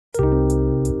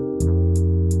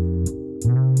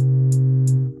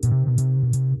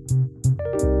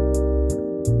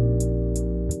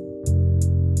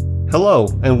Hello,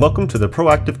 and welcome to the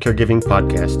Proactive Caregiving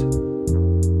Podcast.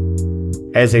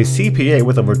 As a CPA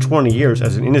with over 20 years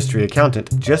as an industry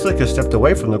accountant, Jessica stepped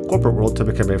away from the corporate world to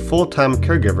become a full-time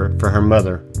caregiver for her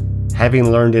mother.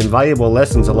 Having learned invaluable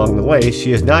lessons along the way,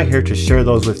 she is now here to share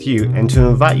those with you and to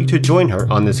invite you to join her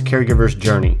on this caregiver's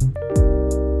journey.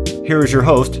 Here is your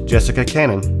host, Jessica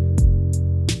Cannon.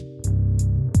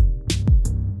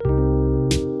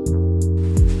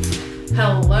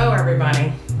 Hello,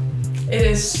 everybody. It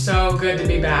is so good to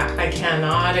be back. I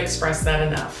cannot express that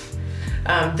enough.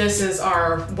 This is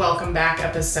our welcome back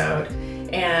episode.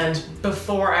 And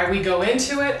before we go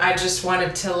into it, I just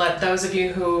wanted to let those of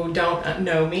you who don't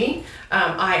know me,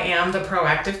 I am the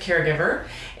Proactive Caregiver,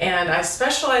 and I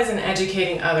specialize in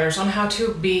educating others on how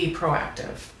to be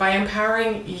proactive by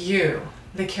empowering you,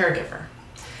 the caregiver.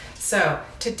 So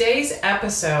today's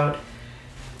episode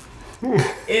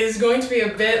is going to be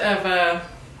a bit of a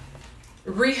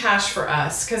rehash for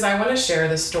us because I want to share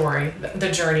the story,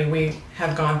 the journey we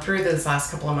have gone through this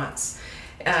last couple of months.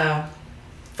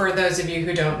 For those of you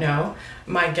who don't know,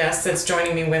 my guest that's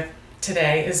joining me with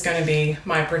today is going to be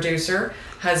my producer,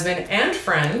 husband, and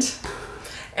friend.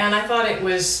 And I thought it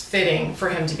was fitting for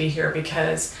him to be here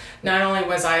because not only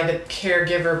was I the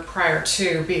caregiver prior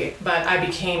to, but I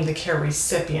became the care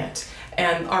recipient,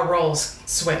 and our roles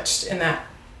switched in that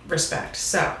respect.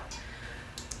 So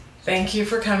thank you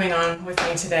for coming on with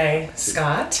me today,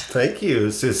 Scott. Thank you.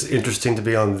 It's interesting to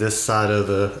be on this side of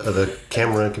the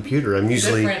camera and computer. I'm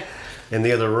usually different in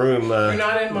the other room. You're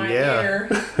not in my ear.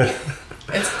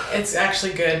 It's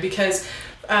actually good because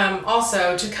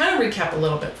also to kind of recap a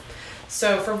little bit.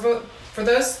 So for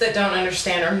those that don't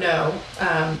understand or know,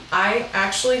 I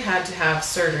actually had to have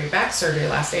back surgery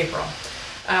last April.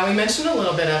 We mentioned a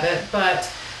little bit of it, but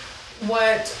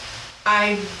what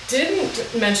I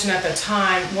didn't mention at the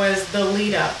time was the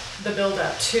build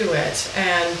up to it.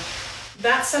 And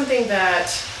that's something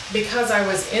that, because I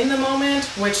was in the moment,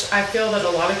 which I feel that a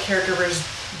lot of caregivers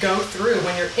go through,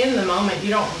 when you're in the moment, you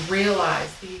don't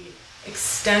realize the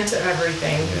extent of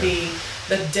everything,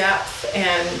 the depth,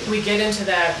 and we get into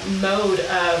that mode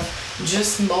of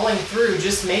just mulling through,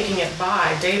 just making it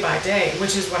by day,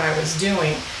 which is what I was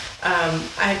doing.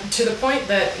 To the point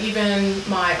that even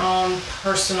my own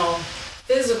personal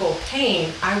physical pain,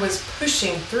 I was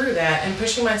pushing through that and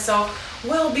pushing myself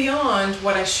well beyond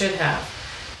what I should have.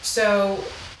 So,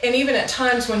 and even at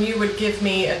times when you would give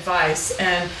me advice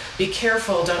and be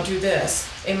careful, don't do this,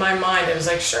 in my mind it was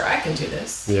like, sure, I can do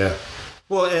this. Yeah.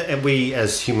 Well, and we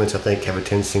as humans, I think, have a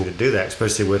tendency to do that,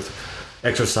 especially with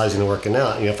exercising and working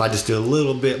out. You know, if I just do a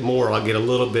little bit more, I'll get a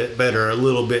little bit better, a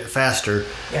little bit faster.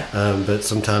 Yeah. But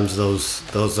sometimes those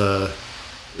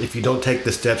if you don't take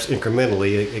the steps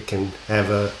incrementally, it can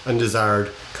have undesired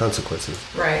consequences.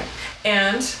 Right.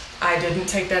 And I didn't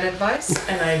take that advice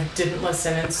and I didn't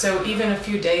listen. And so even a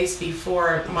few days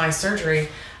before my surgery,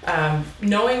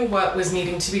 knowing what was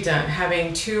needing to be done,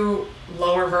 having 2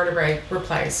 lower vertebrae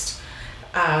replaced,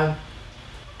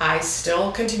 I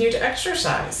still continued to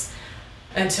exercise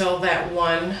until that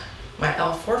one, my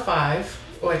L4-5,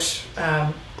 which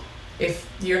if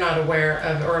you're not aware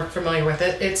of or familiar with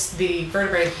it, it's the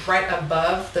vertebrae right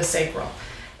above the sacral.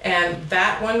 And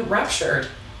that one ruptured.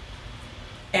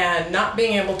 And not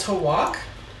being able to walk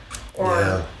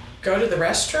or go to the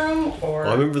restroom or... Well,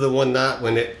 I remember the one night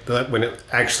when it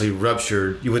actually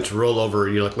ruptured, you went to roll over,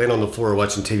 you're like laying on the floor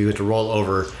watching TV, you went to roll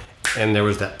over, and there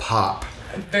was that pop.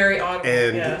 Very audible,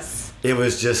 and yes. It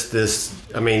was just this,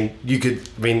 you could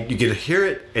hear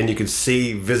it and you could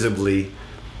see visibly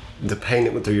the pain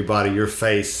that went through your body, your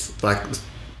face, like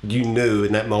you knew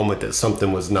in that moment that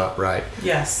something was not right.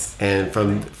 Yes. And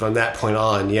from that point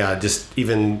on, just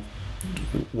even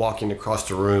walking across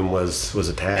the room was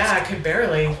a task. Yeah, I could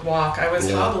barely walk. I was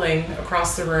hobbling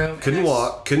across the room. Couldn't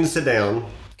walk, couldn't sit down.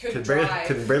 Could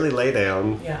barely lay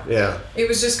down. Yeah. It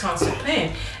was just constant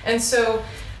pain. And so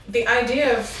the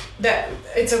idea of that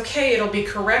it's okay, it'll be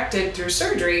corrected through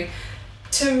surgery,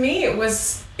 to me it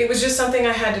was just something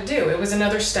I had to do. It was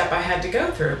another step I had to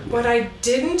go through. What I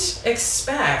didn't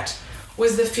expect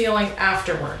was the feeling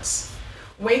afterwards.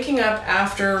 Waking up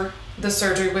after the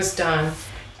surgery was done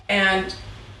and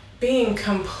being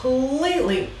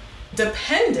completely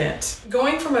dependent,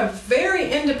 going from a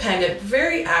very independent,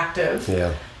 very active,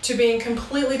 to being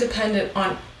completely dependent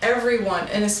on everyone,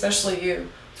 and especially you,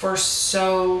 for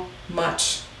so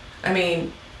much.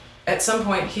 At some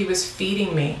point he was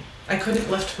feeding me. I couldn't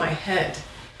lift my head.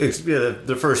 It's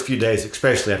the first few days,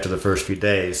 especially after the first few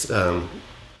days.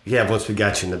 Once we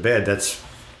got you in the bed, that's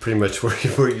pretty much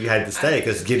where you had to stay,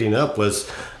 because getting up was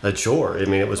a chore.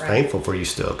 It was painful for you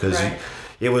still, because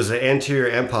it was the anterior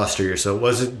and posterior, so it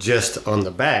wasn't just on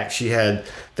the back. They had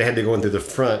to go in through the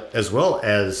front as well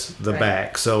as the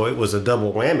back, so it was a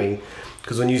double whammy.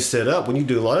 Because when you sit up, when you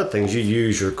do a lot of things, you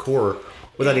use your core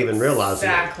without even realizing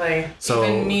it. Exactly. So,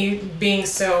 even me being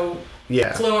so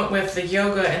fluent with the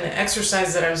yoga and the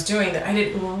exercises that I was doing, that I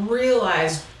didn't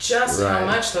realize just how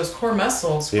much those core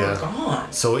muscles were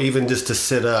gone. So even just to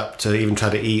sit up to even try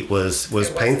to eat was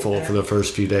painful for the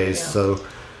first few days. Yeah.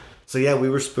 So yeah, we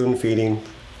were spoon feeding.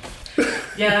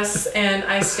 Yes, and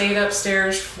I stayed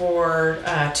upstairs for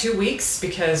 2 weeks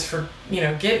because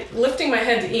lifting my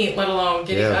head to eat, let alone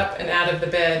getting up and out of the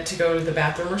bed to go to the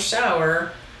bathroom or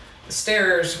shower, the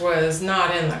stairs was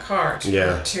not in the cards for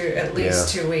at least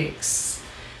 2 weeks.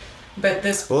 But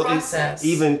this process,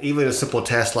 even a simple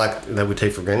task like that we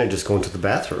take for granted, just going to the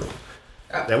bathroom,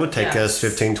 that would take us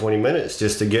 15-20 minutes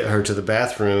just to get her to the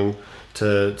bathroom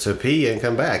to pee and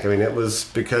come back. I mean, it was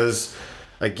because,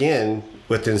 again,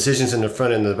 with the incisions in the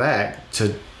front and the back,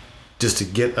 to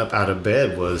get up out of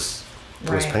bed was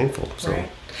painful. So. Right.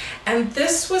 And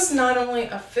this was not only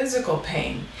a physical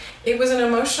pain, it was an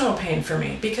emotional pain for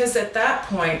me, because at that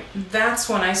point, that's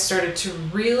when I started to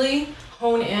really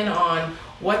hone in on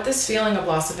what this feeling of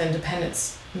loss of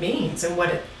independence means and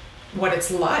what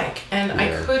it's like. And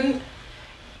I couldn't,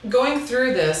 going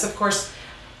through this, of course,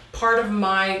 part of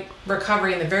my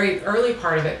recovery in the very early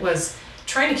part of it was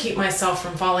trying to keep myself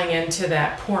from falling into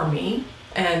that poor me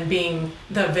and being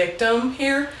the victim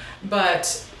here,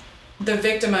 but the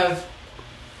victim of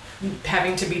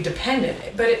having to be dependent.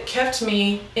 But it kept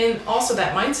me in also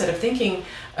that mindset of thinking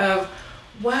of,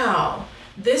 wow,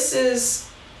 this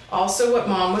is also what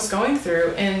Mom was going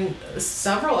through in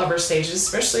several of her stages,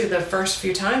 especially the first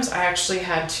few times I actually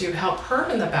had to help her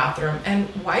in the bathroom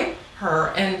and wipe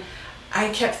her. And I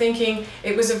kept thinking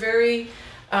it was a very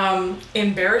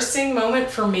embarrassing moment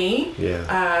for me.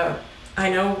 I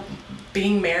know,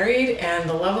 being married and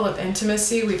the level of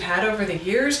intimacy we've had over the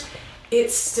years, it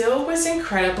still was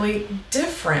incredibly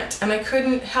different, and I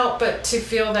couldn't help but to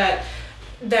feel that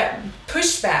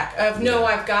pushback of, no,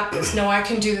 I've got this, no, I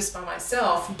can do this by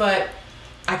myself, but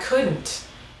I couldn't,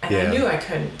 and I knew I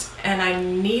couldn't, and I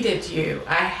needed you.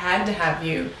 I had to have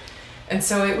you. And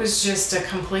so it was just a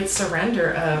complete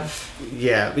surrender of...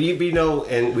 Yeah, but you know,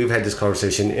 and we've had this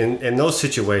conversation, in those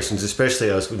situations, especially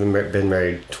us, we've been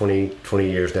married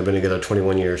 20 years, and I've been together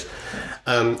 21 years.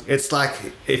 It's like,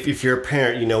 if you're a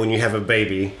parent, you know, when you have a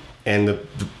baby, and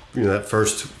that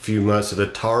first few months of the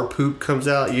tar poop comes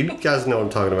out, you guys know what I'm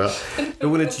talking about. But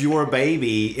when it's your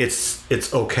baby, it's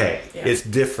okay. Yeah. It's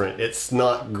different. It's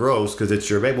not gross because it's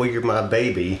your baby. Well, you're my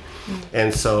baby. Mm-hmm.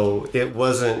 And so it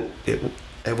wasn't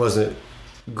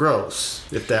gross,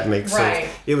 if that makes sense.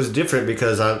 It was different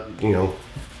because you're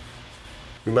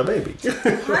my baby.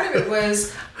 Part of it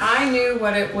was I knew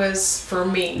what it was for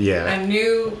me. Yeah. I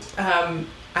knew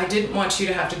I didn't want you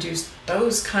to have to do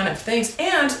those kind of things.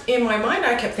 And in my mind,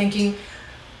 I kept thinking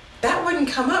that wouldn't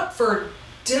come up for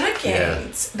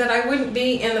decades, that I wouldn't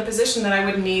be in the position that I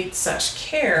would need such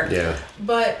care. Yeah.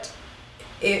 But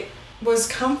it was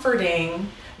comforting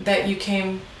that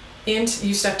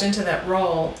you stepped into that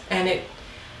role, and it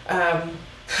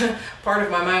part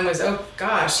of my mind was, oh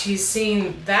gosh, he's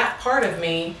seen that part of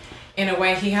me in a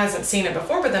way he hasn't seen it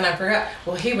before. But then I forgot,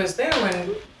 well, he was there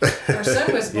when our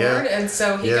son was born, and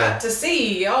so he got to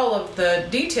see all of the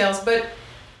details, but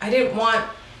I didn't want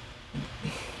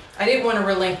to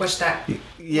relinquish that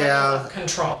level of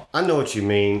control. I know what you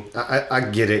mean. I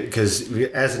get it, because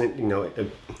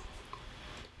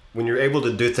when you're able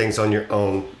to do things on your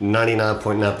own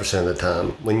 99.9% of the time,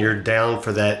 when you're down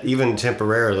for that, even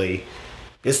temporarily,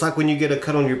 it's like when you get a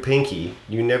cut on your pinky.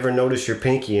 You never notice your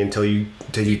pinky until you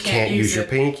can't use your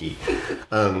pinky.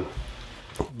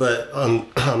 But on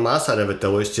my side of it,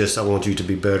 though, it's just, I want you to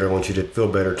be better. I want you to feel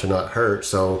better, to not hurt.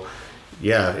 So,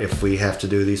 yeah, if we have to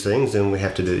do these things, then we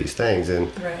have to do these things.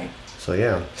 And so,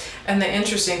 yeah. And the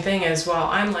interesting thing is, while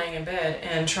I'm laying in bed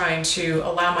and trying to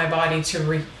allow my body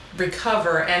to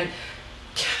recover, and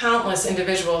countless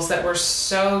individuals that were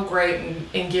so great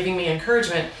in giving me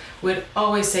encouragement would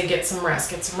always say, get some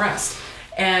rest.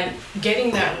 And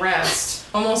getting that rest,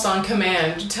 almost on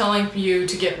command, telling you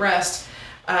to get rest,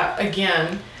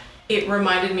 again, it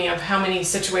reminded me of how many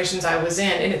situations I was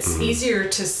in. And it's easier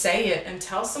to say it and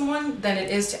tell someone than it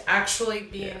is to actually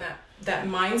be in that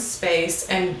mind space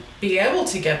and be able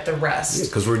to get the rest.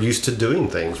 Because we're used to doing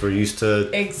things. We're used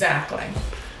to... Exactly.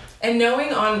 And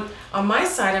knowing on my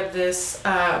side of this,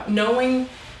 knowing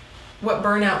what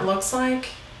burnout looks like,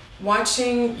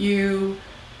 watching you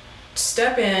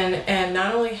step in and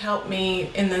not only help me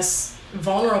in this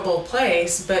vulnerable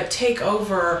place, but take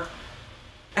over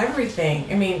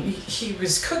everything. I mean, he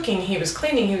was cooking, he was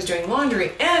cleaning, he was doing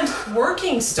laundry, and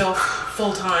working still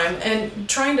full time, and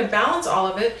trying to balance all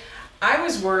of it. I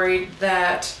was worried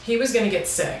that he was going to get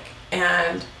sick,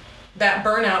 and that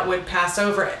burnout would pass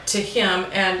over to him,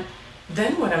 and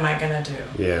then what am I going to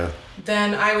do? Yeah.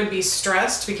 Then I would be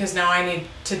stressed because now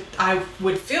I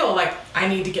would feel like I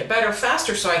need to get better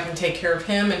faster so I can take care of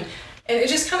him, and it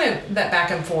just kind of that back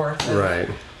and forth of right,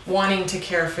 wanting to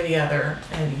care for the other.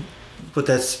 And but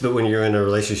when you're in a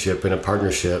relationship, in a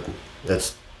partnership,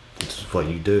 that's what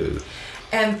you do.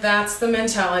 And that's the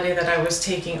mentality that I was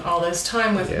taking all this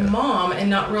time with Mom, and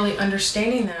not really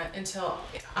understanding that until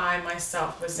I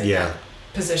myself was in that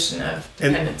position of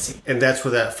dependency. And that's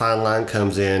where that fine line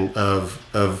comes in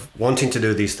of wanting to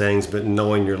do these things, but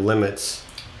knowing your limits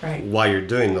while you're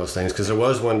doing those things. Because there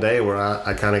was one day where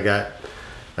I kind of got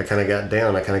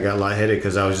down. I kind of got lightheaded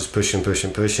because I was just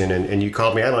pushing. And you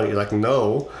called me out on it. You're like,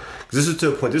 no. This is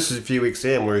to a point, this is a few weeks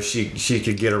in where she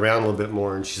could get around a little bit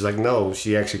more, and she's like, no,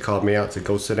 she actually called me out to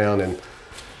go sit down, and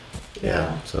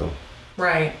so.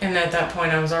 Right, and at that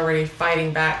point I was already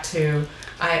fighting back to,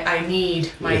 I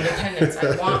need my independence,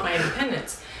 I want my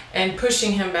independence, and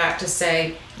pushing him back to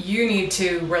say, you need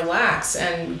to relax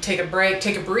and take a break,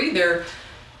 take a breather.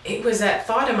 It was that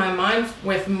thought in my mind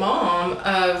with Mom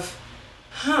of,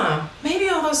 maybe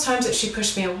all those times that she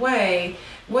pushed me away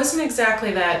wasn't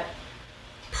exactly that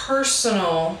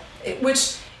personal,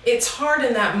 which it's hard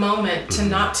in that moment to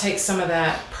not take some of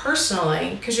that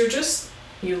personally, because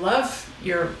you love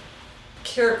your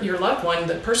loved one,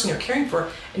 the person you're caring for,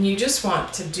 and you just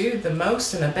want to do the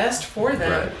most and the best for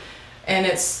them. Right. And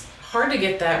it's hard to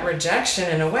get that rejection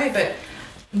in a way, but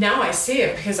now I see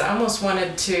it, because I almost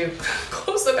wanted to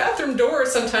close the bathroom door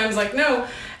sometimes, like, no.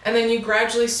 And then you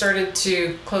gradually started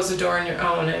to close the door on your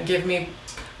own and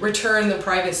return the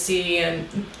privacy,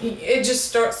 and it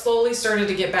just slowly started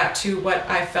to get back to what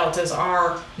I felt as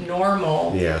our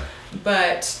normal. Yeah.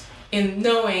 But in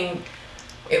knowing,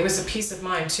 it was a peace of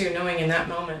mind too, knowing in that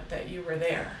moment that you were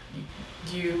there.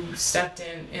 You stepped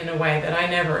in a way that I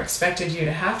never expected you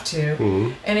to have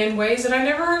to, and in ways that I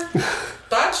never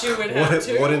thought you would have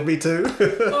to. Wanted me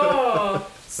to.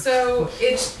 So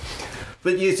it's.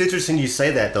 But it's interesting you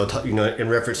say that, though, in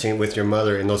referencing with your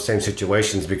mother in those same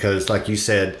situations, because, like you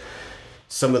said,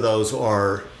 some of those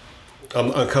are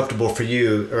uncomfortable for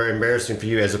you or embarrassing for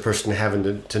you as a person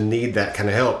having to need that kind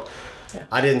of help. Yeah.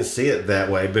 I didn't see it that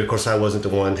way, but of course I wasn't the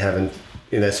one having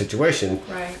in that situation.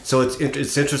 Right. So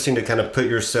it's interesting to kind of put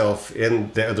yourself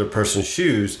in the other person's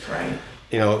shoes. Right.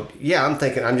 I'm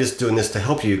thinking I'm just doing this to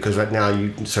help you because right now you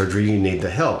need the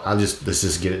help. Let's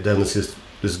just get it done. Let's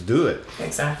just do it.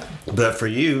 Exactly. But for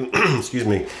you, excuse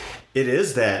me, it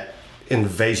is that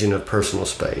invasion of personal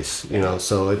space,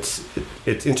 so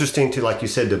it's interesting to, like you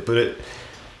said, to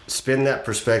spin that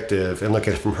perspective and look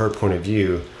at it from her point of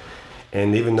view.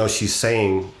 And even though she's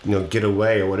saying, get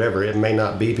away or whatever, it may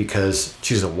not be because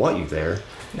she doesn't want you there.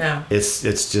 No. It's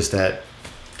just that.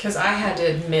 Because I had to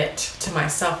admit to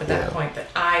myself at that point that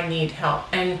I need help.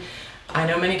 And I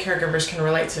know many caregivers can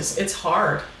relate to this. It's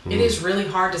hard. It is really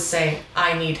hard to say,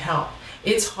 I need help.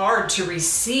 It's hard to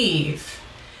receive.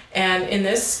 And in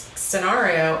this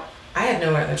scenario, I had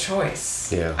no other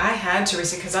choice. Yeah. I had to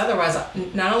receive, because otherwise,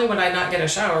 not only would I not get a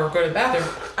shower or go to the bathroom,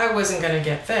 I wasn't going to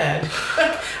get fed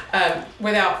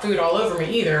without food all over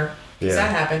me either. Because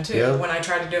that happened too when I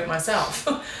tried to do it myself.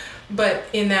 But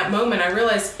in that moment, I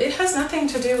realized it has nothing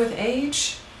to do with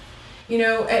age.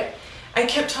 I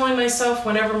kept telling myself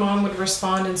whenever Mom would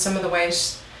respond in some of the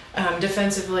ways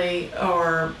defensively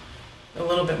or a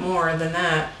little bit more than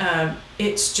that,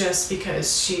 it's just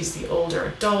because she's the older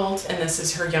adult and this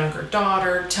is her younger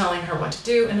daughter telling her what to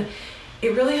do. And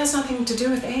it really has nothing to do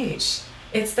with age.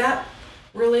 It's that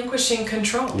relinquishing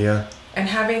control. Yeah. And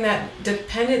having that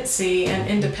dependency and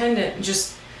independent,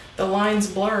 just the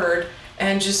lines blurred,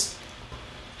 and just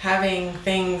having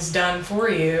things done for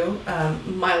you.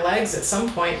 My legs at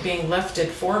some point being lifted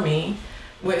for me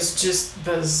was just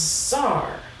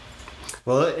bizarre.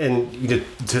 Well, and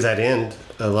to that end,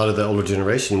 a lot of the older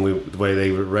generation, the way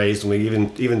they were raised, and we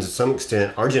even to some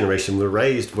extent, our generation were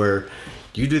raised where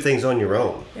you do things on your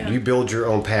own. Yeah. You build your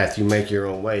own path. You make your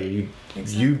own way.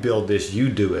 You build this. You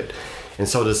do it. And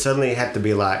so to suddenly have to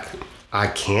be like, I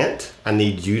can't. I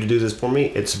need you to do this for me.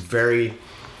 It's very.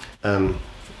 I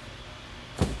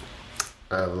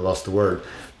lost the word,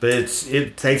 but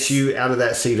it takes you out of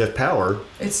that seat of power.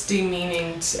 It's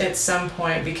demeaning at some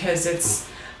point because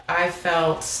I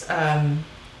felt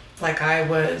like I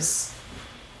was,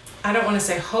 I don't want to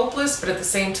say hopeless, but at the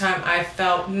same time I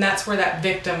felt, and that's where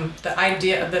the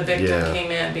idea of the victim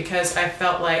came in, because I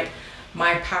felt like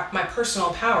my personal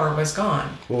power was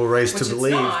gone. Well, raised to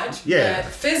believe. Not, yeah.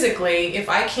 But physically, if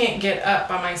I can't get up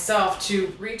by myself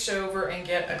to reach over and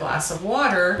get a glass of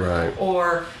water, right.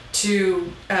 or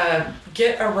to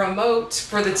get a remote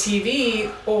for the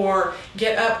TV, or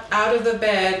get up out of the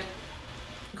bed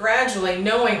gradually,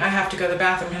 knowing I have to go to the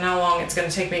bathroom and how long it's going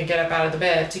to take me to get up out of the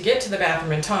bed to get to the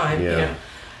bathroom in time. Yeah.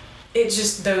 It's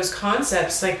just those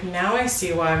concepts. Like, now I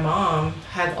see why Mom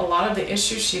had a lot of the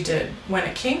issues she did when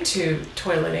it came to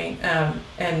toileting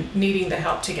and needing the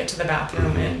help to get to the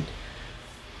bathroom and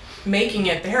making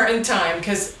it there in time,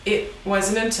 because it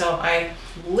wasn't until I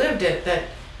lived it that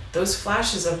those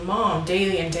flashes of Mom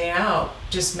day in, day out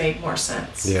just made more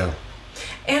sense. Yeah.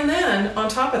 And then on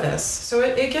top of this, so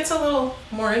it gets a little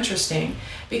more interesting,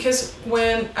 because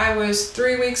when I was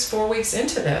 3 weeks, 4 weeks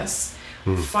into this,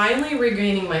 finally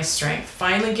regaining my strength,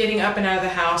 finally getting up and out of the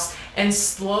house, and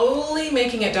slowly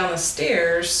making it down the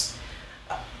stairs,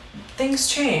 things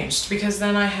changed, because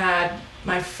then I had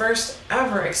my first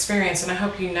ever experience, and I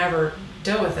hope you never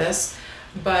deal with this,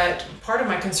 but part of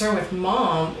my concern with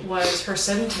Mom was her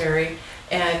sedentary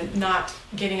and not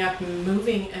getting up and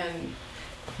moving, and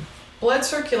blood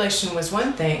circulation was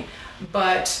one thing,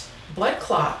 but blood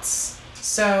clots.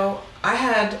 So I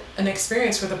had an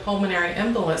experience with a pulmonary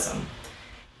embolism.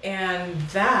 And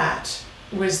that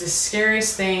was the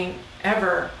scariest thing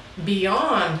ever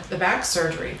beyond the back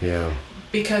surgery. Yeah.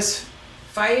 Because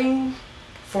fighting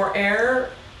for air,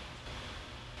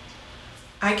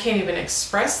 I can't even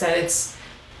express that. It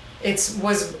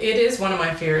is one of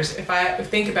my fears. If I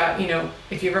think about,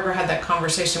 if you've ever had that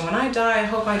conversation, when I die, I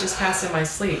hope I just pass in my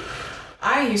sleep.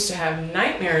 I used to have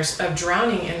nightmares of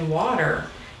drowning in water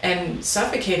and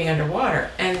suffocating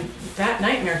underwater, and that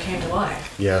nightmare came to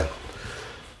life. Yeah.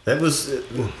 It was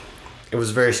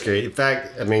very scary. In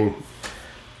fact,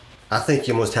 I think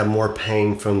you almost have more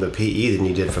pain from the PE than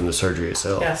you did from the surgery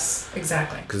itself. Yes,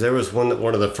 exactly. Because there was one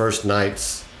of the first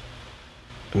nights,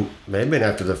 maybe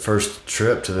after the first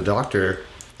trip to the doctor,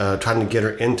 trying to get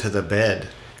her into the bed,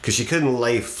 because she couldn't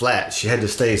lay flat. She had to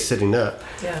stay sitting up.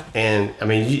 Yeah. And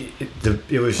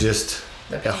it was just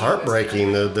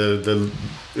heartbreaking. The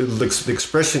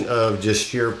expression of just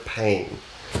sheer pain.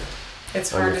 It's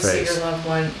hard to see your loved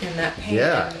one in that pain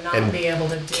and not be able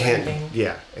to do anything.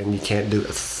 Yeah, and you can't do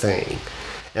a thing.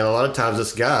 And a lot of times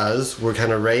us guys, we're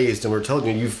kind of raised and we're told,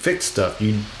 you fix stuff.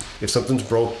 If something's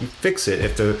broke, you fix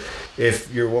it.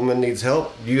 If your woman needs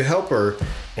help, you help her.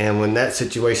 And when that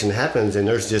situation happens and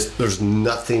there's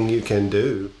nothing you can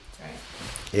do. Right.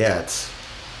 Yeah,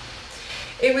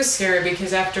 it was scary,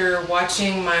 because after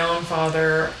watching my own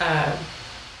father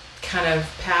kind of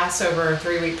pass over a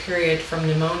 3-week period from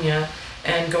pneumonia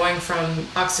and going from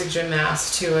oxygen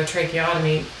mask to a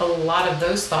tracheotomy, a lot of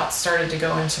those thoughts started to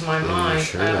go into my mind.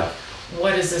 Sure.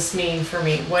 What does this mean for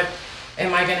me? What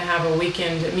am I going to have a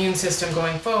weakened immune system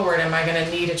going forward? Am I going to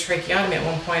need a tracheotomy? At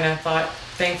one point I thought,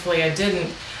 thankfully I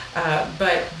didn't.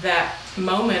 But that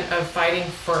moment of fighting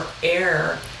for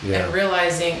air and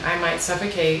realizing I might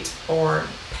suffocate or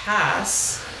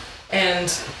pass,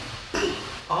 and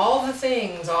all the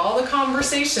things, all the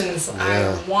conversations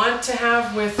I want to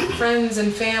have with friends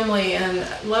and family and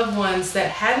loved ones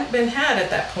that hadn't been had at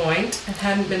that point and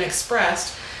hadn't been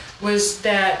expressed, was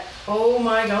that, oh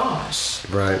my gosh.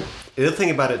 Right. The other thing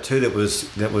about it too that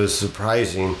was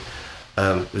surprising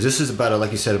was this is about,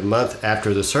 like you said, a month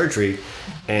after the surgery,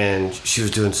 and she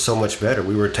was doing so much better.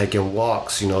 We were taking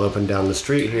walks, up and down the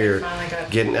street here,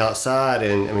 getting outside,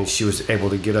 and she was able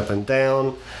to get up and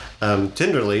down.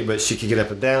 Tenderly, but she could get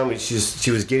up and down. But she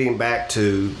was getting back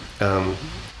to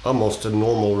almost a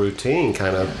normal routine,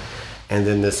 kind of. And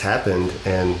then this happened,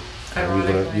 and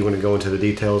you want to go into the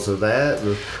details of that?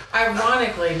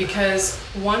 Ironically, because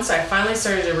once I finally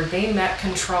started to regain that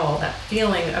control, that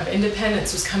feeling of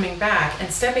independence was coming back,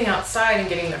 and stepping outside and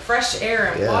getting the fresh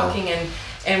air and walking,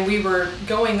 and we were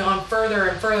going on further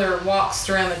and further walks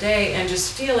throughout the day, and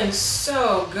just feeling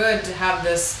so good to have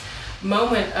this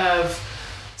moment of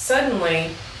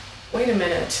suddenly, wait a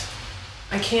minute,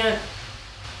 I can't,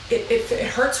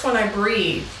 it hurts when I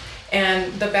breathe.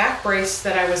 And the back brace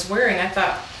that I was wearing, I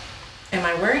thought, am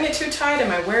I wearing it too tight?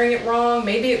 Am I wearing it wrong?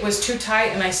 Maybe it was too tight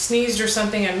and I sneezed or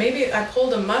something, and maybe I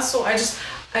pulled a muscle. I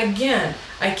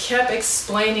kept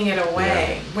explaining it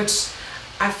away, which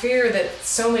I fear that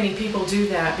so many people do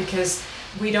that, because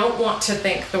we don't want to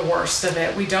think the worst of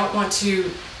it. We don't want to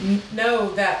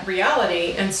know that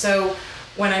reality. And so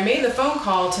when I made the phone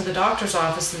call to the doctor's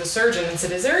office, to the surgeon, and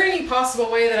said, is there any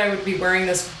possible way that I would be wearing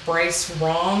this brace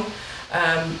wrong?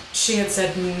 She had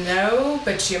said no,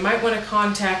 but you might want to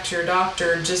contact your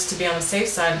doctor just to be on the safe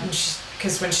side.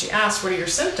 Because when she asked, what are your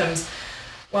symptoms?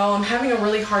 well, I'm having a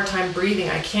really hard time breathing.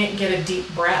 I can't get a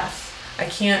deep breath.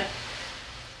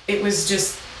 It was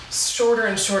just shorter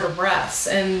and shorter breaths.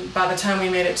 And by the time we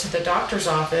made it to the doctor's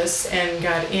office and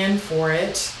got in for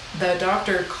it, the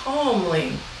doctor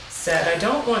calmly said, I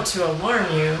don't want to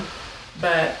alarm you,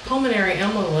 but pulmonary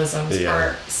embolisms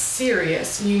are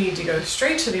serious. You need to go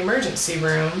straight to the emergency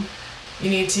room. You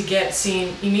need to get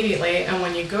seen immediately, and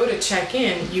when you go to check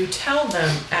in, you tell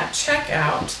them at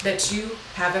checkout that you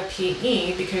have a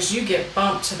PE because you get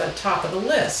bumped to the top of the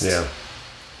list. Yeah.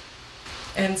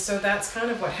 And so that's kind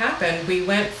of what happened. We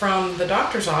went from the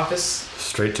doctor's office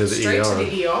straight to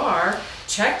the ER,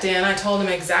 checked in. I told him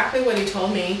exactly what he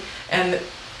told me, and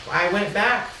I went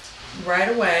back right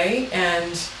away,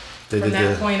 and from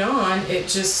that point on, it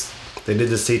just... They did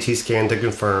the CT scan to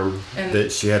confirm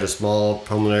that she had a small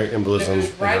pulmonary embolism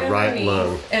in her right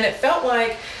lung. And it felt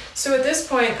like, so at this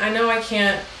point, I know I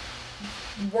can't,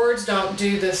 words don't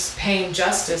do this pain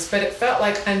justice, but it felt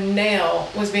like a nail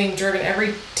was being driven.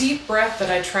 Every deep breath that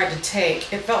I tried to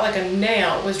take, it felt like a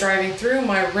nail was driving through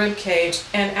my rib cage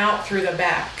and out through the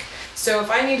back. So if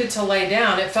I needed to lay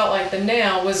down, it felt like the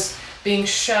nail was being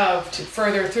shoved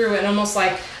further through, and almost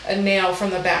like a nail from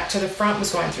the back to the front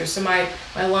was going through. So my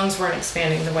lungs weren't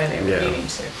expanding the way they were needing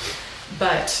to.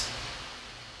 But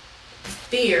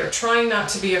fear, trying not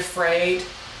to be afraid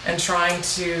and trying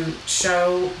to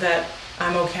show that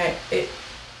I'm okay,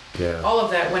 all of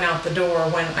that went out the door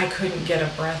when I couldn't get a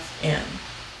breath in.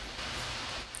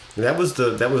 That was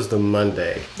the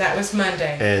Monday. That was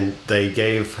Monday. And they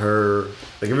gave her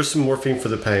some morphine for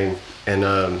the pain and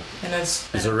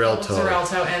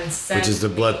Xarelto, and sent which is the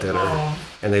blood thinner. Home.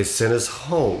 And they sent us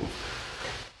home.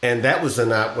 And that was the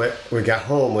night we got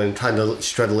home and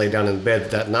she tried to lay down in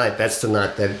bed that night. That's the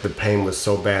night that the pain was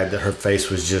so bad that her face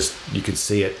was just, you could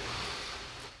see it.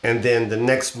 And then the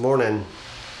next morning,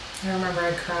 I remember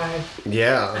I cried.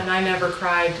 Yeah. And I never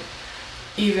cried.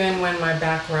 Even when my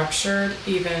back ruptured,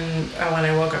 even when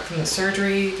I woke up from the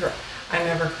surgery, I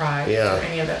never cried through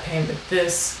any of that pain. But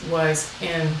this was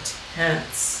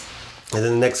intense. And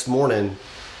then the next morning,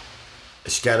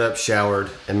 she got up,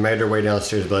 showered, and made her way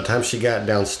downstairs. By the time she got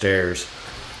downstairs,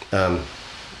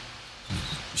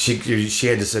 she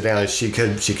had to sit down. She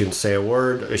couldn't say a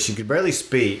word. She could barely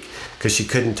speak because she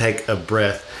couldn't take a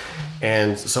breath.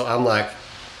 And so I'm like,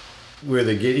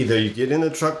 either you get in the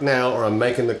truck now or I'm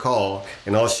making the call.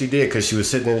 And all she did, because she was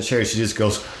sitting in the chair, she just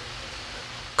goes,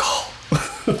 call.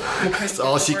 That's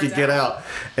all she could get out.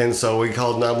 And so we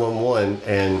called 911,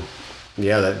 and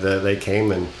they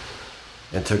came and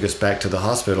took us back to the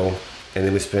hospital. And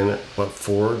then we spent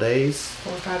 4 days?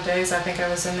 4 or 5 days. I think I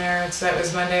was in there. So that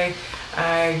was Monday.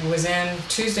 I was in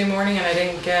Tuesday morning, and I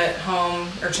didn't get home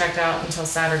or checked out until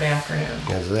Saturday afternoon.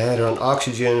 Yeah, so they had her on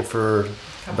oxygen for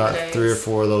about 3 or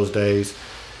 4 of those days,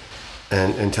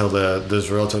 and until the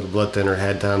Xarelto, the blood thinner,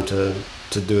 had time to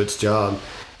do its job.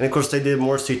 And of course, they did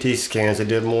more CT scans. They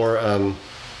did more.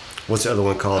 What's the other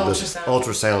one called?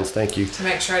 Ultrasounds. Thank you. To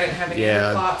make sure I didn't have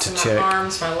any clots in my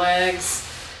arms, my legs.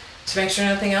 To make sure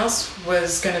nothing else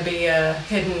was going to be a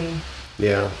hidden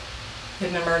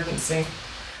emergency.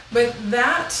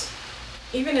 But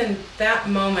even in that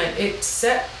moment, it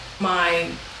set my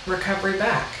recovery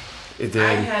back. It did.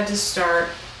 I had to start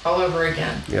all over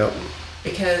again. Yep.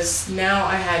 Because now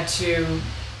I had to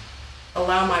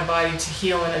allow my body to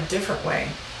heal in a different way.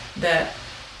 That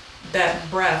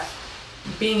breath,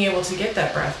 being able to get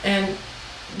that breath. And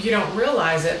you don't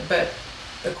realize it, but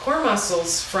the core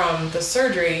muscles from the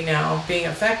surgery now being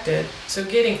affected, so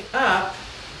getting up,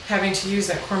 having to use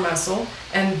that core muscle,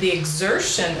 and the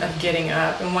exertion of getting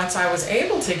up, and once I was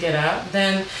able to get up,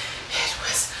 then it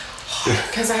was hard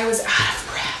because I was out of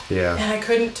breath. Yeah. And I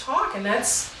couldn't talk, and I'm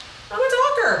a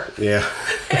talker. Yeah.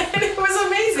 And it was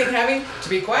amazing having to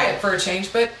be quiet for a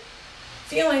change, but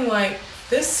feeling like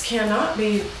this cannot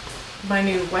be my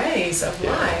new ways of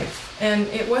life. And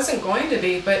it wasn't going to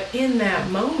be, but in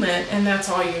that moment, and that's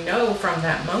all you know from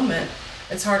that moment,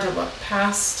 it's hard to look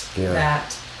past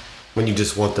that. When you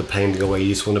just want the pain to go away, you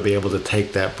just want to be able to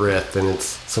take that breath, and it's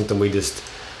something we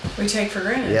take for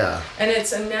granted. Yeah. And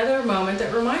it's another moment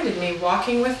that reminded me,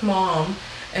 walking with Mom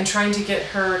and trying to get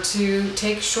her to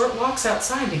take short walks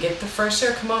outside to get the fresh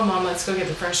air. Come on, Mom, let's go get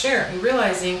the fresh air. And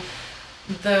realizing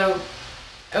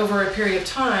over a period of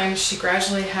time, she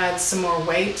gradually had some more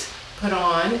weight put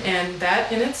on, and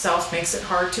that in itself makes it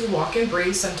hard to walk and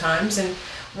breathe sometimes. And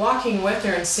walking with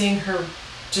her and seeing her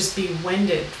just be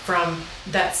winded from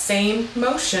that same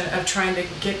motion of trying to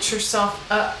get yourself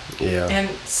up and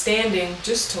standing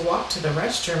just to walk to the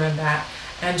restroom and back,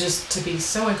 and just to be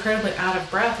so incredibly out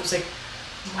of breath. It was like,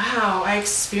 wow, I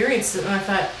experienced it, and I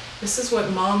thought, this is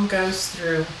what Mom goes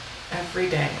through every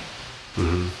day.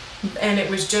 And it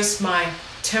was just my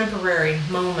temporary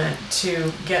moment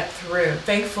to get through.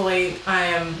 Thankfully, I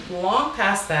am long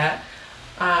past that,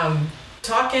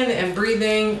 talking and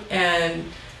breathing and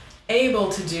able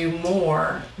to do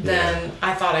more than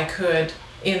I thought I could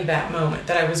in that moment,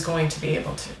 that I was going to be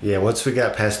able to. Yeah, once we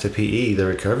got past the PE, the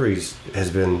recovery has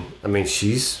been, I mean,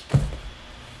 she's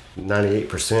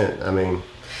 98%. I mean,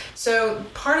 so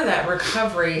part of that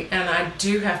recovery, and I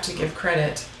do have to give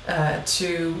credit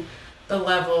to the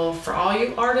level for all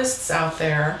you artists out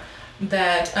there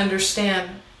that understand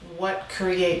what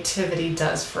creativity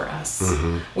does for us.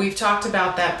 We've talked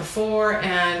about that before,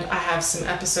 and I have some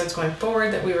episodes going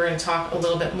forward that we were going to talk a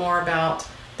little bit more about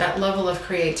that level of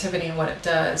creativity and what it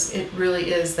does. It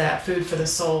really is that food for the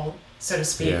soul, so to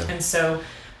speak. Yeah. And so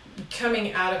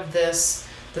coming out of this,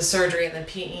 the surgery and the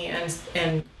PE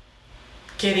and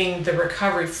getting the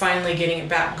recovery, finally getting it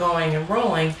back going and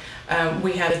rolling,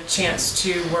 we had a chance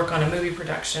to work on a movie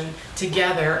production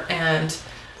together, and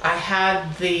I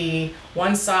had the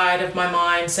one side of my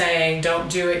mind saying,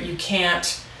 don't do it, you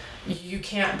can't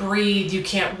breathe, you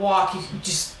can't walk, you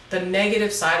just, the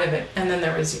negative side of it. And then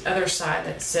there was the other side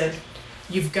that said,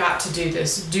 you've got to do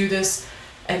this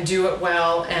and do it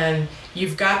well, and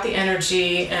you've got the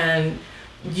energy, and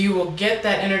you will get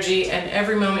that energy and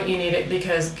every moment you need it,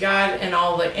 because God and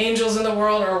all the angels in the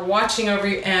world are watching over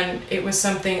you. And it was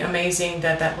something amazing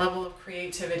that level of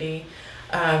creativity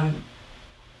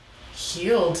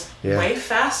healed way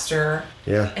faster.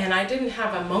 Yeah. And I didn't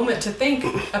have a moment to think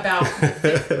about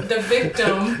the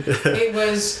victim. It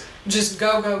was just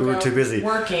go. We were too busy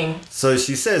working. So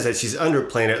she says that she's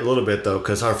underplaying it a little bit, though,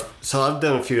 because so I've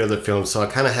done a few other films, so I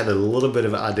kind of had a little bit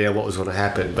of an idea of what was going to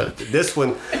happen. But this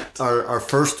one, our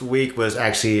first week was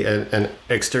actually an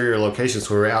exterior location,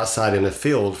 so we were outside in a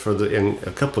field in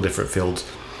a couple different fields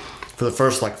for the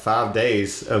first 5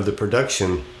 days of the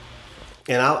production.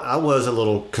 And I was a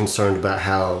little concerned about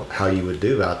how you would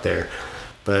do out there.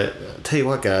 But I'll tell you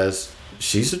what, guys,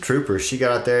 she's a trooper. She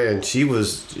got out there and she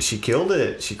killed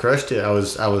it. She crushed it. I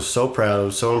was so proud. I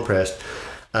was so impressed.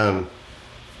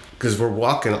 Because we're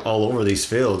walking all over these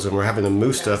fields and we're having to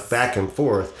move stuff back and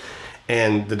forth.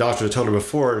 And the doctor told her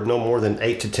before, no more than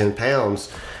 8 to 10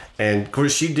 pounds. And of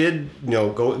course she did,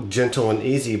 go gentle and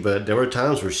easy, but there were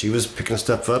times where she was picking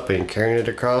stuff up and carrying it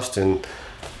across. And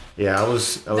yeah, I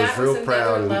was real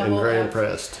proud and very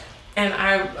impressed. And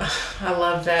I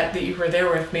love that you were there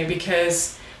with me,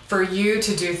 because for you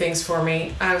to do things for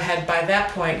me, I had by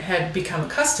that point had become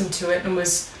accustomed to it and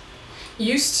was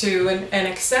used to and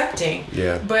accepting.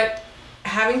 Yeah. But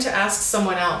having to ask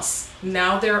someone else,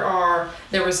 now there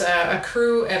was a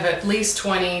crew of at least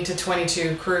 20 to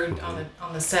 22 crew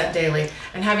on the set daily,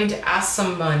 and having to ask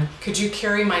someone, could you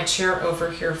carry my chair over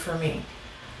here for me?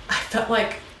 I felt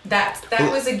like that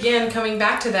was again coming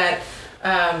back to that.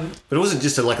 But it wasn't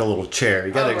just a little chair.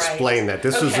 You got to explain that.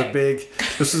 This was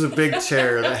a big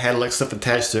chair that had stuff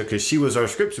attached to it, because she was our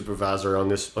script supervisor on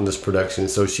this production.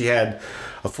 So she had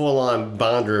a full on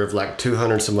binder of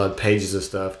 200 some odd pages of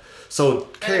stuff. So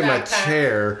carry my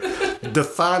chair,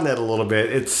 define that a little bit.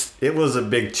 It was a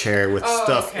big chair with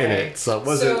stuff in it. So it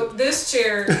wasn't. So this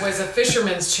chair was a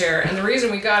fisherman's chair, and the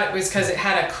reason we got it was because it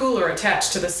had a cooler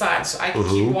attached to the side, so I could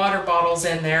keep water bottles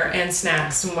in there and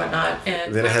snacks and whatnot.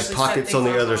 And then it had pockets on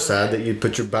the other side that you'd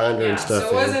put your binder and stuff in.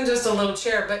 So it wasn't just a little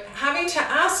chair, but having to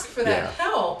ask for that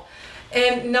help.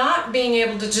 And not being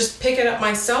able to just pick it up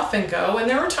myself and go. And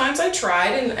there were times I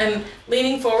tried and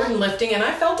leaning forward and lifting, and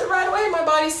I felt it right away. My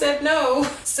body said no.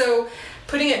 So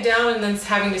putting it down and then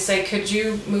having to say, could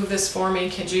you move this for me?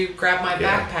 Could you grab my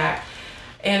backpack?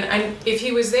 And if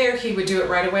he was there, he would do it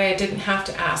right away. I didn't have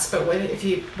to ask. But if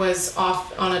he was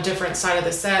off on a different side of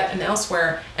the set and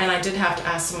elsewhere, and I did have to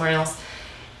ask somewhere else,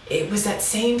 it was that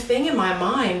same thing in my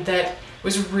mind that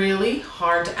was really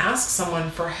hard to ask someone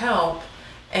for help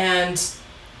and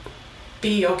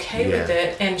be okay with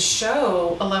it and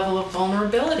show a level of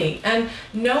vulnerability and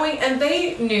knowing, and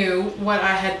they knew what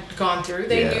I had gone through.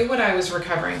 They knew what I was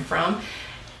recovering from,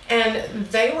 and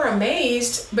they were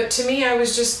amazed. But to me, I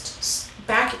was just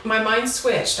back, my mind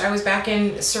switched. I was back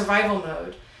in survival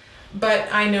mode. But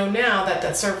I know now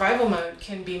that survival mode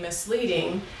can be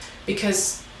misleading,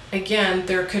 because again,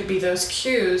 there could be those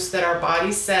cues that our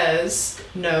body says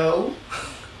no,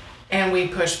 and we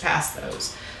push past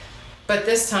those. But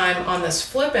this time, on this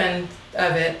flip end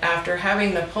of it, after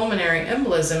having the pulmonary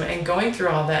embolism and going through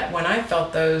all that, when I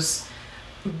felt those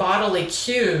bodily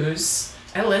cues,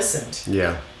 I listened.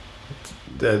 Yeah.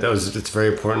 It's very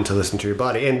important to listen to your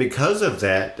body. And because of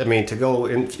that, I mean, to go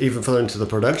even further into the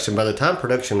production, by the time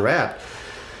production wrapped,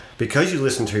 because you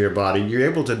listen to your body, you're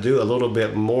able to do a little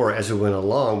bit more as we went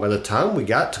along. By the time we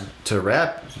got to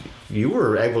wrap, you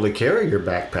were able to carry your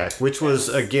backpack, which was,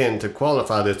 again, to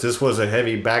qualify this was a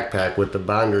heavy backpack with the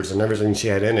binders and everything she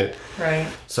had in it. Right.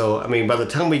 So, I mean, by the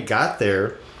time we got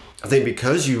there, I think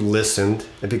because you listened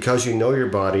and because you know your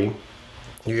body,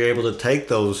 you're able to take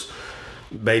those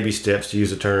baby steps, to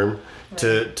use a term,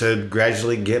 right, to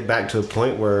gradually get back to a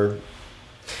point where...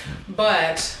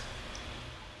 But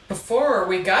before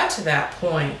we got to that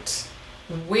point,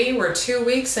 we were 2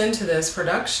 weeks into this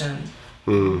production,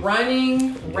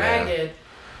 running ragged.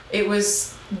 It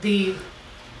was the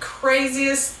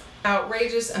craziest,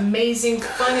 outrageous, amazing,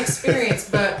 fun experience,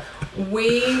 but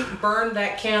we burned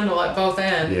that candle at both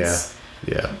ends.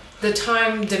 Yeah. The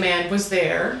time demand was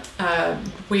there.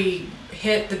 We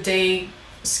hit the day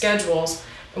schedules,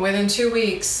 and within 2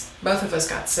 weeks, both of us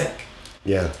got sick.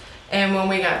 Yeah. And when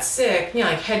we got sick,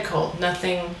 like head cold,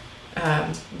 nothing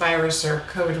virus or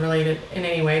COVID related in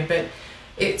any way, but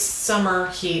it's summer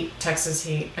heat, Texas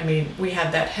heat. I mean, we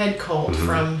had that head cold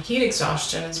from heat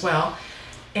exhaustion as well.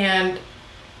 And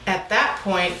at that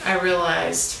point, I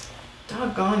realized,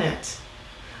 doggone it,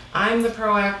 I'm the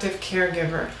proactive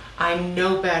caregiver. I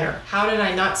know better. How did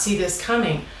I not see this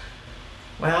coming?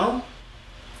 Well,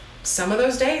 some of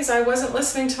those days I wasn't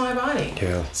listening to my body.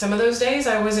 Yeah. Some of those days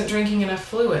I wasn't drinking enough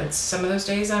fluids. Some of those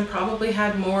days I probably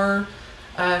had more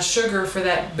sugar for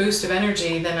that boost of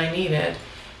energy than I needed.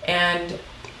 And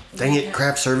dang it,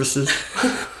 craft services.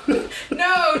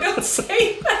 No, don't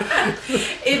say that.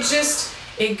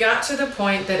 It got to the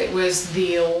point that it was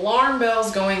the alarm bells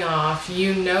going off.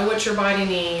 You know what your body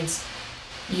needs.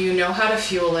 You know how to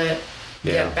fuel it.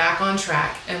 Get back on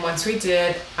track. And once we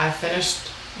did, we finished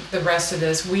the rest of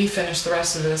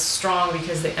this strong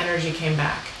because the energy came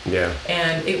back. Yeah.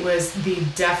 And it was the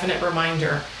definite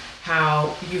reminder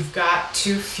how you've got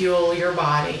to fuel your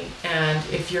body. And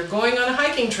if you're going on a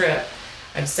hiking trip,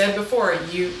 I've said before,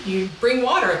 you bring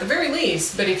water at the very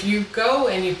least, but if you go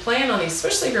and you plan on these,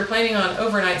 especially if you're planning on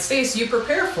overnight stays, you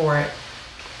prepare for it.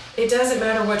 It doesn't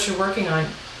matter what you're working on.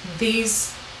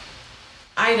 These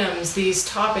items, these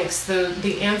topics,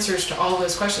 the answers to all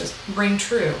those questions ring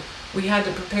true. We had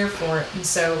to prepare for it, and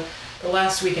so the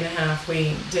last week and a half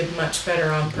we did much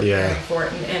better on preparing for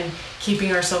it and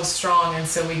keeping ourselves strong, and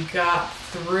so we got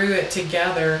through it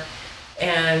together.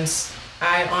 And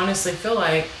I honestly feel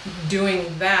like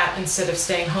doing that instead of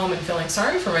staying home and feeling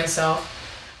sorry for myself,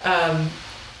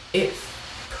 it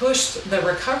pushed the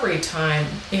recovery time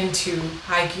into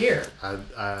high gear.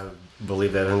 I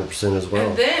believe that 100% as well.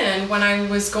 And then when I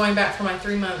was going back for my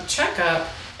 3-month checkup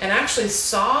and actually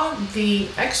saw the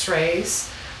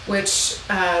x-rays, which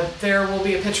there will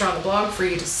be a picture on the blog for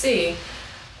you to see,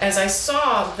 as I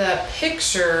saw the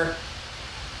picture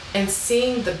and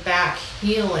seeing the back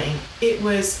healing, it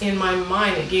was in my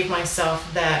mind, it gave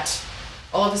myself that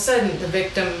all of a sudden the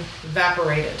victim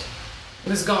evaporated. It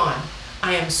was gone.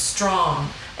 I am strong.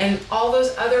 And all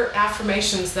those other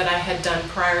affirmations that I had done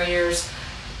prior years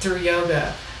through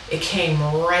yoga, it came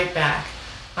right back.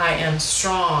 I am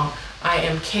strong. I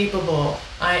am capable.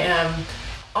 I am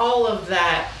all of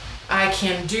that. I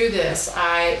can do this.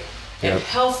 I am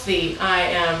healthy. I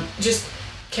am just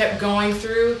kept going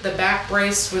through. The back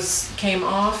brace came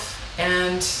off,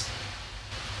 and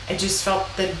I just felt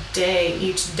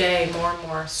each day more and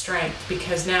more strength,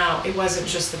 because now it wasn't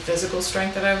just the physical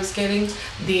strength that I was getting,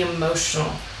 the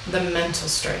emotional, the mental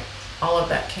strength, all of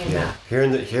that came back.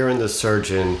 Hearing the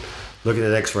surgeon look at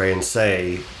that x-ray and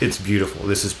say, it's beautiful,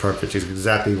 this is perfect, it's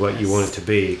exactly what you want it to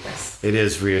be, it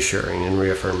is reassuring and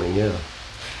reaffirming,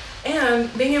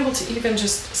 And being able to even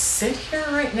just sit here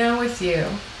right now with you,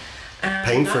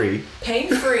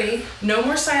 pain-free, no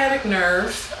more sciatic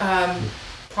nerve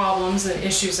problems and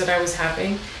issues that I was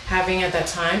having at that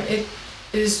time. It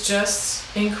is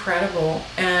just incredible.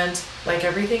 And like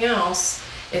everything else,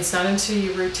 it's not until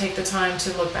you take the time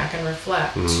to look back and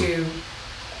reflect to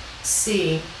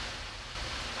see,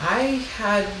 I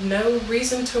had no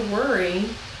reason to worry,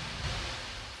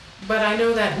 but I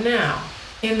know that now.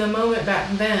 In the moment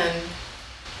back then,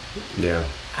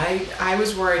 I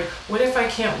was worried, what if I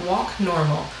can't walk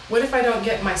normal? What if I don't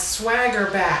get my swagger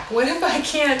back? What if I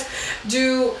can't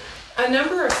do a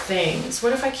number of things?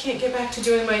 What if I can't get back to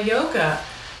doing my yoga?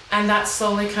 And that's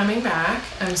slowly coming back.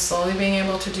 I'm slowly being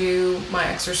able to do my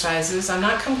exercises. I'm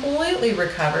not completely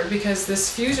recovered because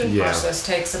this fusion process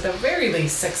takes at the very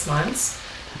least 6 months.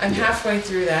 I'm halfway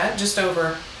through that, just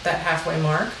over that halfway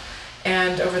mark.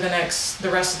 And over the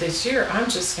rest of this year, I'm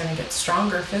just going to get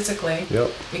stronger physically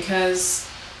because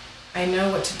I know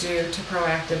what to do to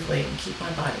proactively keep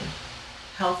my body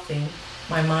healthy,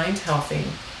 my mind healthy,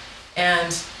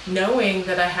 And knowing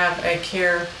that I have a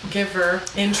caregiver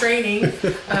in training,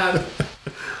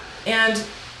 and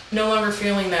no longer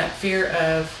feeling that fear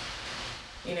of,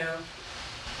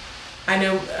 I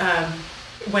know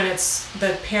when it's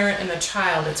the parent and the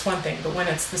child, it's one thing, but when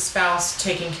it's the spouse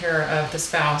taking care of the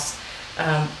spouse,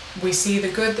 we see the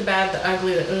good, the bad, the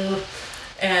ugly, the ugh,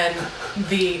 and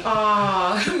the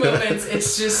moments.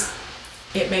 It's just,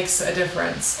 it makes a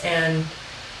difference. And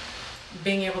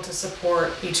being able to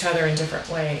support each other in different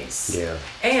ways. Yeah.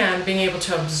 And being able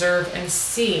to observe and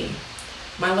see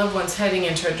my loved one's heading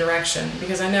into a direction,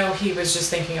 because I know he was just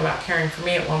thinking about caring for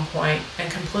me at one point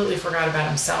and completely forgot about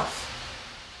himself.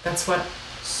 That's what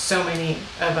so many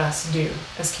of us do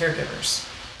as caregivers.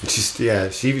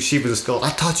 She was just going, I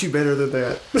taught you better than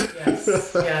that.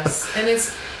 Yes. And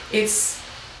it's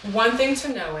one thing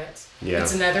to know it. Yeah.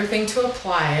 It's another thing to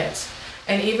apply it.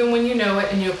 And even when you know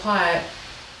it and you apply it,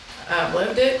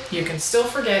 lived it, you can still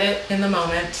forget it in the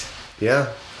moment.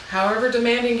 Yeah. However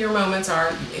demanding your moments are,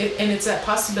 and it's that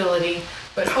possibility,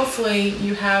 but hopefully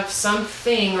you have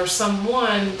something or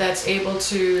someone that's able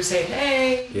to say,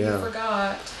 hey, you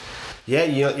forgot. Yeah,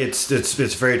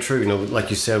 it's very true. Like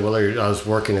you said, I was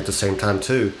working at the same time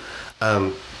too.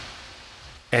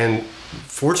 And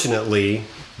fortunately,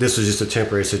 this was just a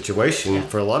temporary situation. Yeah.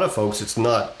 For a lot of folks, it's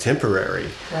not temporary.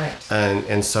 Right.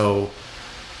 And so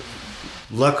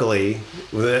luckily,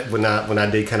 when I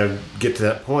did kind of get to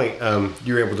that point,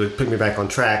 you were able to put me back on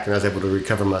track, and I was able to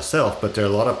recover myself. But there are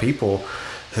a lot of people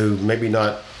who maybe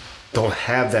don't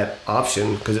have that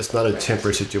option because it's not a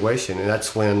temporary situation, and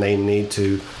that's when they need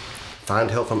to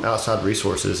find help from outside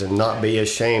resources and not be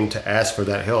ashamed to ask for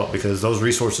that help, because those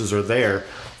resources are there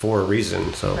for a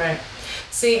reason. So. Right.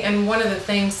 See, and one of the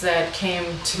things that came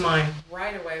to mind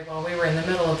right away while we were in the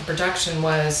middle of the production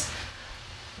was,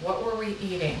 what were we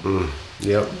eating?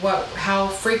 Yep. How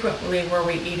frequently were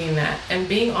we eating that? And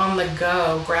being on the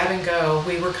go, grab and go,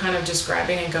 we were kind of just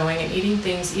grabbing and going and eating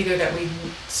things either that we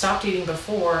stopped eating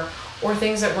before, or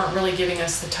things that weren't really giving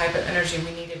us the type of energy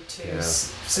we needed to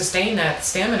sustain that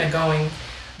stamina going.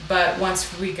 But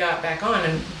once we got back on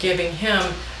and giving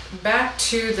him back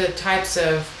to the types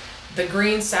of the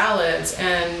green salads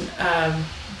and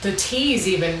the teas,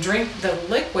 even drink the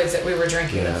liquids that we were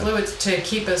drinking, the fluids to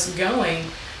keep us going.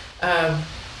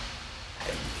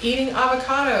 Eating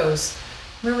avocados.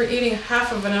 Remember eating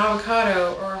half of an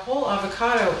avocado or a whole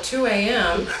avocado at 2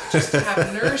 a.m. just to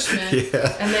have nourishment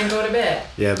and then go to bed.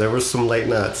 Yeah, there were some late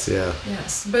nights,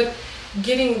 Yes, but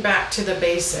getting back to the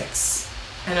basics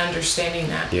and understanding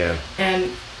that. Yeah.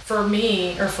 And for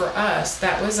me, or for us,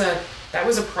 that was a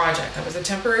project. That was a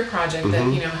temporary project that,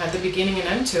 had the beginning and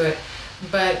end to it.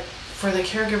 But for the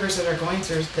caregivers that are going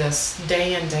through this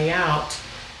day in, day out,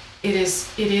 it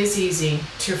is easy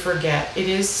to forget. It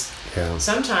is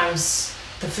sometimes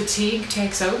the fatigue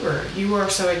takes over. You are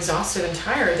so exhausted and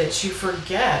tired that you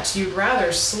forget. You'd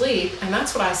rather sleep, and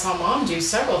that's what I saw Mom do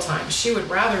several times. She would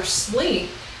rather sleep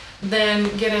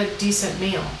than get a decent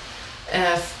meal.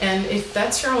 And if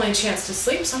that's your only chance to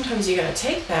sleep, sometimes you got to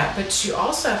take that. But you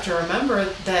also have to remember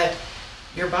that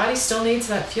your body still needs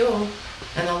that fuel.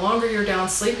 And the longer you're down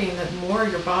sleeping, the more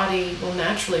your body will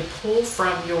naturally pull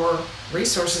from your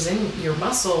resources in your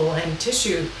muscle and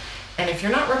tissue. And if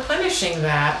you're not replenishing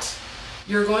that,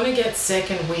 you're going to get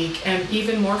sick and weak and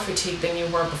even more fatigued than you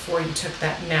were before you took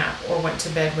that nap or went to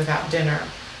bed without dinner.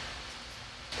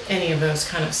 Any of those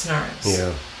kind of scenarios.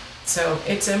 Yeah. So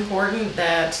it's important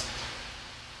that,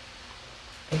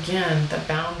 again, the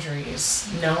boundaries,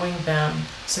 knowing them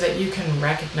so that you can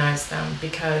recognize them,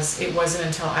 because it wasn't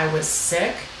until I was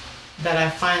sick that I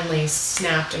finally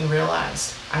snapped and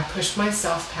realized I pushed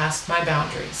myself past my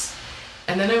boundaries.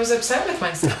 And then I was upset with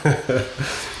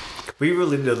myself. We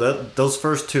really did those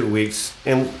first 2 weeks,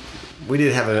 and we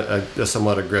did have a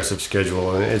somewhat aggressive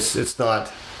schedule, and it's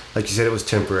not, like you said, it was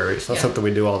temporary. It's not something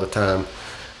we do all the time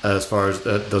as far as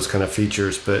those kind of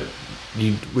features, but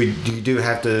you do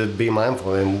have to be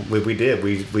mindful, and we did.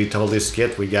 We totally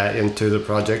skipped. We got into the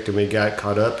project and we got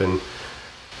caught up, and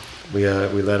we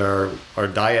let our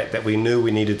diet that we knew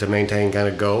we needed to maintain kind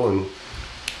of go, and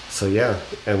so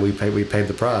and we paid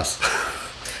the price.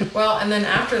 Well, and then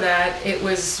after that, it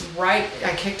was I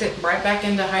kicked it right back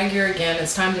into high gear again.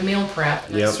 It's time to meal prep,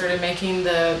 and I started making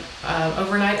the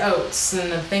overnight oats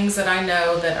and the things that I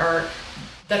know that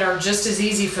are just as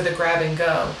easy for the grab and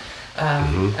go.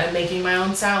 And making my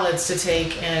own salads to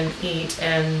take and eat,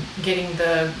 and getting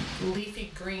the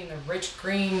leafy green, the rich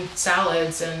green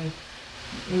salads and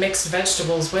mixed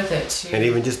vegetables with it. And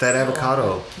even just that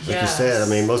avocado, like you said. I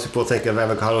mean, most people think of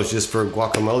avocados just for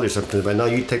guacamole or something, but no,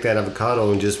 you take that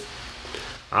avocado and just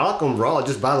I like them raw,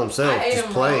 just by themselves, I ate just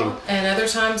them plain. raw, and other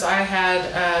times I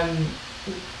had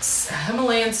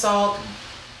Himalayan salt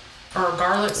or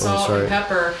garlic salt and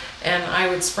pepper, and I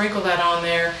would sprinkle that on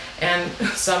there. And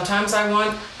sometimes I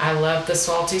love the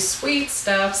salty sweet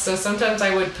stuff, so sometimes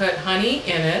I would put honey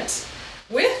in it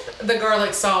with the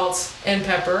garlic salt and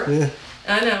pepper. Yeah.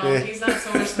 I know, he's not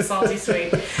so much the salty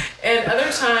sweet. And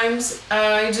other times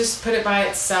I just put it by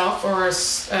itself, or a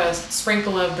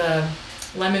sprinkle of the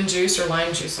lemon juice or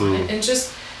lime juice on it, and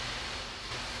just,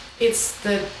 it's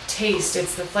the taste,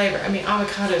 it's the flavor. I mean,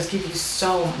 avocados give you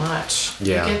so much.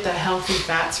 Yeah. You get the healthy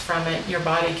fats from it. Your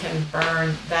body can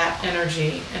burn that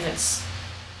energy, and it's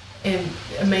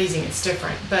amazing. It's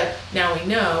different. But now we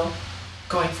know,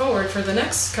 going forward for the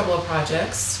next couple of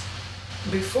projects,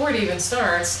 before it even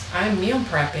starts, I'm meal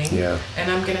prepping. Yeah.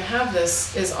 And I'm going to have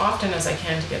this as often as I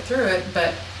can to get through it.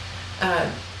 But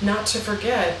not to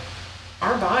forget,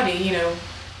 our body,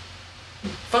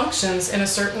 functions in a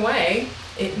certain way.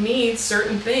 It needs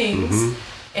certain things.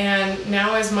 And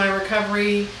now as my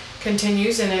recovery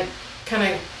continues, and it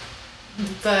kind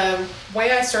of, the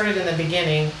way I started in the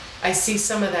beginning, I see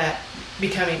some of that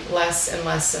becoming less and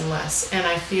less and less. And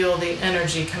I feel the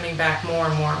energy coming back more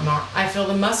and more and more. I feel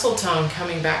the muscle tone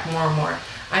coming back more and more.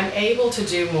 I'm able to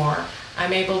do more.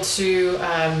 I'm able to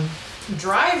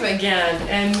drive again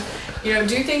and,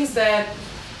 do things that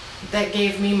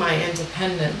gave me my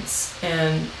independence.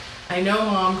 And I know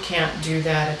Mom can't do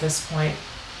that at this point.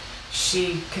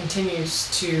 She continues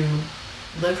to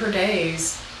live her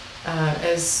days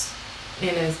as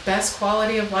in as best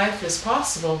quality of life as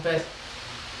possible. But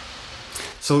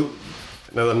so,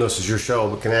 now I know this is your show,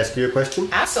 but can I ask you a question?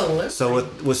 Absolutely. So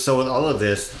with all of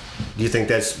this, do you think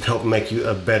that's helped make you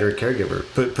a better caregiver?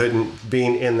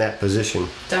 Being in that position.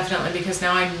 Definitely, because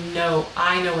now I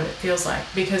know what it feels like.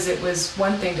 Because it was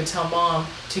one thing to tell Mom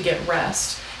to get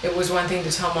rest. It was one thing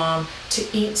to tell Mom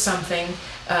to eat something,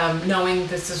 knowing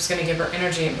this was going to give her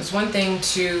energy. It was one thing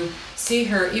to see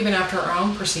her, even after her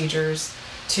own procedures,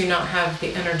 to not have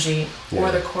the energy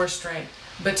or the core strength,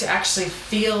 but to actually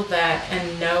feel that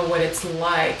and know what it's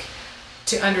like,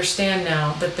 to understand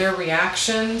now that her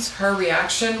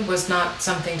reaction was not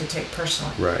something to take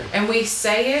personally. Right. And we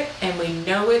say it and we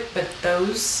know it, but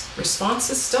those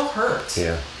responses still hurt.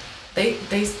 Yeah.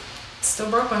 They still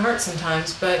broke my heart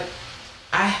sometimes, but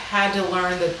I had to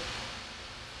learn that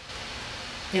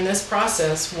in this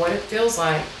process, what it feels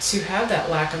like to have that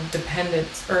lack of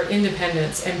dependence or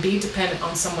independence and be dependent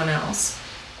on someone else,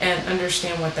 and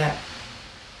understand what that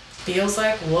feels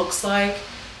like, looks like,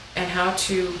 and how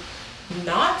to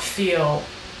not feel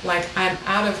like I'm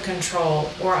out of control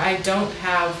or I don't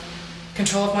have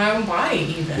control of my own body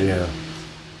even. Yeah.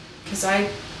 Because I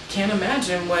can't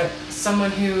imagine what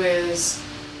someone who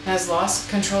has lost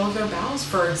control of their bowels,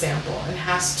 for example, and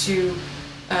has to,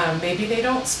 maybe they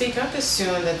don't speak up as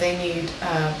soon that they need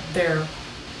their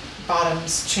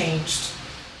bottoms changed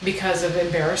because of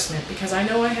embarrassment. Because I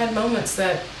know I had moments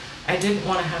that I didn't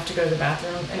want to have to go to the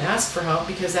bathroom and ask for help,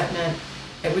 because that meant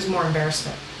it was more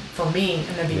embarrassment for me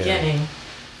in the beginning.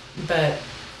 But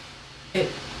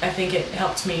I think it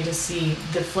helped me to see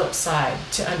the flip side,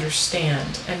 to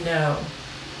understand and know,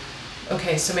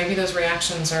 okay, so maybe those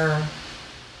reactions are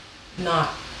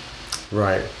not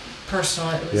right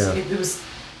personal. It was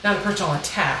not a personal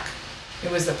attack.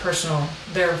 It was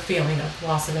their feeling of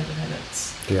loss of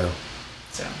independence. Yeah.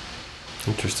 So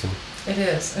interesting. It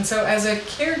is. And so as a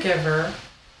caregiver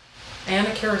and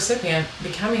a care recipient,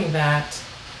 becoming that,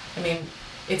 I mean,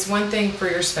 it's one thing for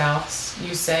your spouse.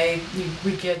 You say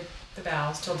we get the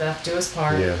vows till death do us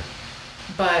part. Yeah.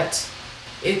 But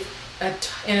it's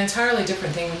an entirely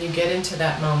different thing when you get into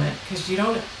that moment, because you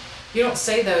don't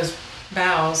say those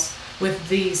vows with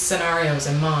these scenarios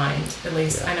in mind. At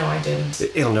least I know I didn't.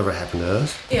 It'll never happen to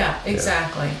us. Yeah,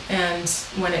 exactly. Yeah. And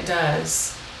when it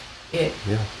does, it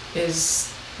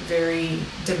is very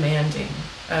demanding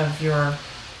of your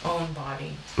own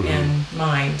body and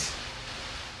mind.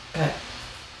 But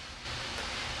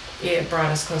it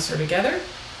brought us closer together.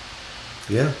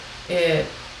 Yeah. It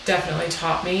definitely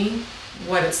taught me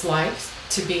what it's like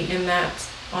to be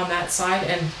on that side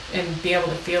and be able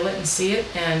to feel it and see it.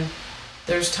 And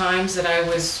there's times that I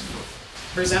was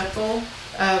resentful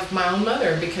of my own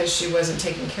mother because she wasn't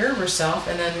taking care of herself,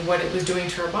 and then what it was doing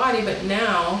to her body. But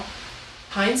now,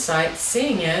 hindsight,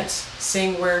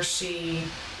 seeing where she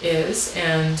is,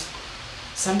 and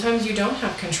sometimes you don't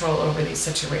have control over these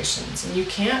situations, and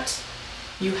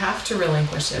you have to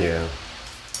relinquish it. Yeah.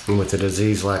 And with a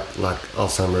disease like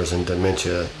Alzheimer's and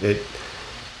dementia, it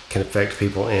can affect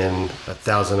people in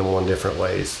 1,001 different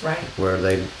ways. Right. Where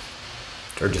they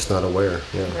are just not aware.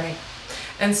 Yeah. Right.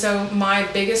 And so my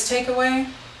biggest takeaway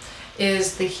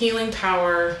is the healing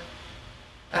power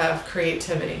of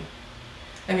creativity.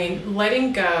 I mean,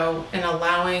 letting go and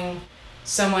allowing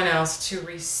someone else to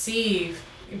receive,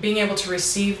 being able to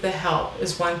receive the help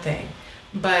is one thing,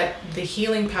 but the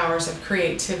healing powers of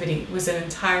creativity was an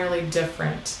entirely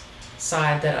different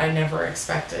side that I never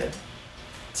expected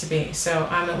to be. So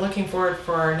I'm looking forward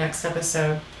for our next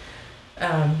episode.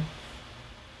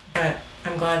 But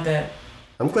I'm glad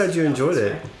you enjoyed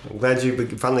it. I'm glad you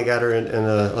finally got her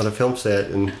on a film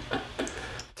set, and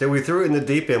so we threw it in the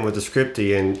deep end with the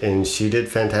scripty, and she did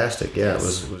fantastic. Yeah,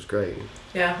 yes. It was great.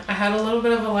 Yeah, I had a little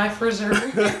bit of a life reserve,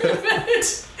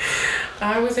 but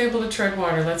I was able to tread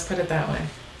water. Let's put it that way.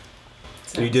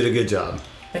 So, you did a good job.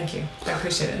 Thank you. I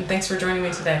appreciate it, and thanks for joining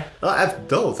me today.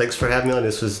 Thanks for having me on.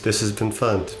 This has been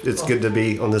fun. It's good to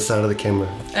be on this side of the camera.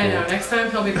 I know. Next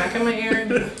time he'll be back in my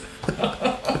ear.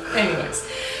 Anyways,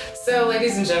 so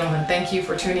ladies and gentlemen, thank you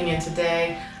for tuning in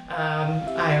today.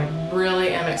 I really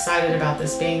am excited about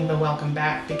this being the welcome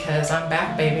back, because I'm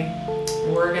back, baby.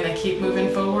 We're going to keep moving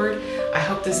forward. I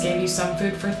hope this gave you some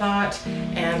food for thought.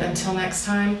 And until next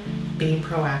time, be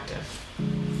proactive.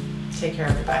 Take care,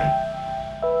 everybody.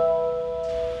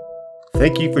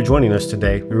 Thank you for joining us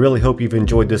today. We really hope you've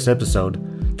enjoyed this episode.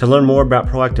 To learn more about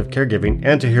proactive caregiving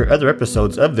and to hear other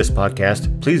episodes of this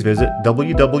podcast, please visit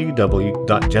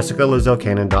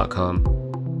www.jessicalazelcannon.com.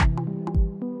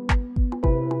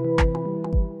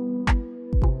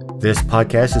 This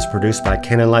podcast is produced by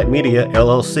Cannon Light Media,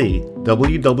 LLC,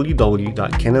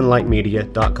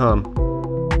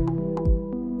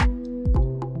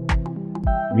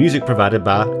 www.cannonlightmedia.com. Music provided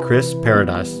by Khris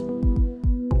Paradise.